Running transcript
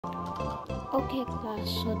Okay, class,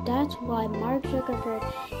 so that's why Mark Zuckerberg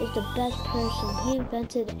is the best person. He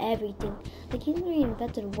invented everything. Like, he literally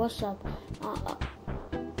invented WhatsApp.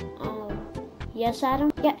 Yes, Adam?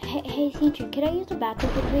 Yeah, hey, teacher, can I use the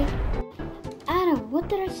bathroom quickly? Adam, what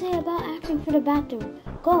did I say about asking for the bathroom?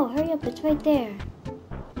 Go, hurry up, it's right there.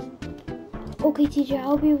 Okay, teacher,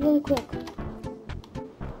 I'll be really quick.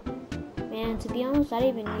 Man, to be honest, I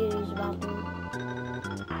didn't even need to use the bathroom.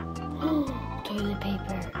 Toilet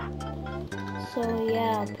paper. So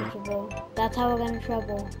yeah, Principal, that's how I got in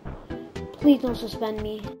trouble. Please don't suspend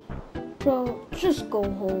me. Bro, just go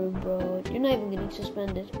home, bro. You're not even getting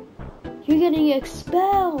suspended. You're getting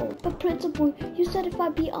expelled. But Principal, you said if I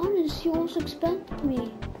be honest, you won't suspend me.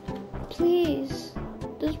 Please.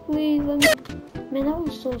 Just please let me. Man, that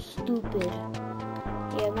was so stupid.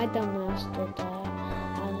 Yeah, my dumb ass did that.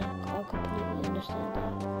 I completely understand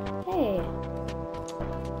that. Hey.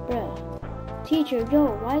 Bruh. Teacher, yo,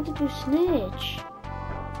 why did you snitch?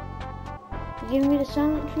 You giving me the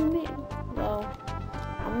silent treatment? Well,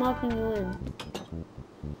 I'm locking you in.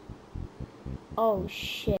 Oh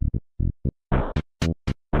shit.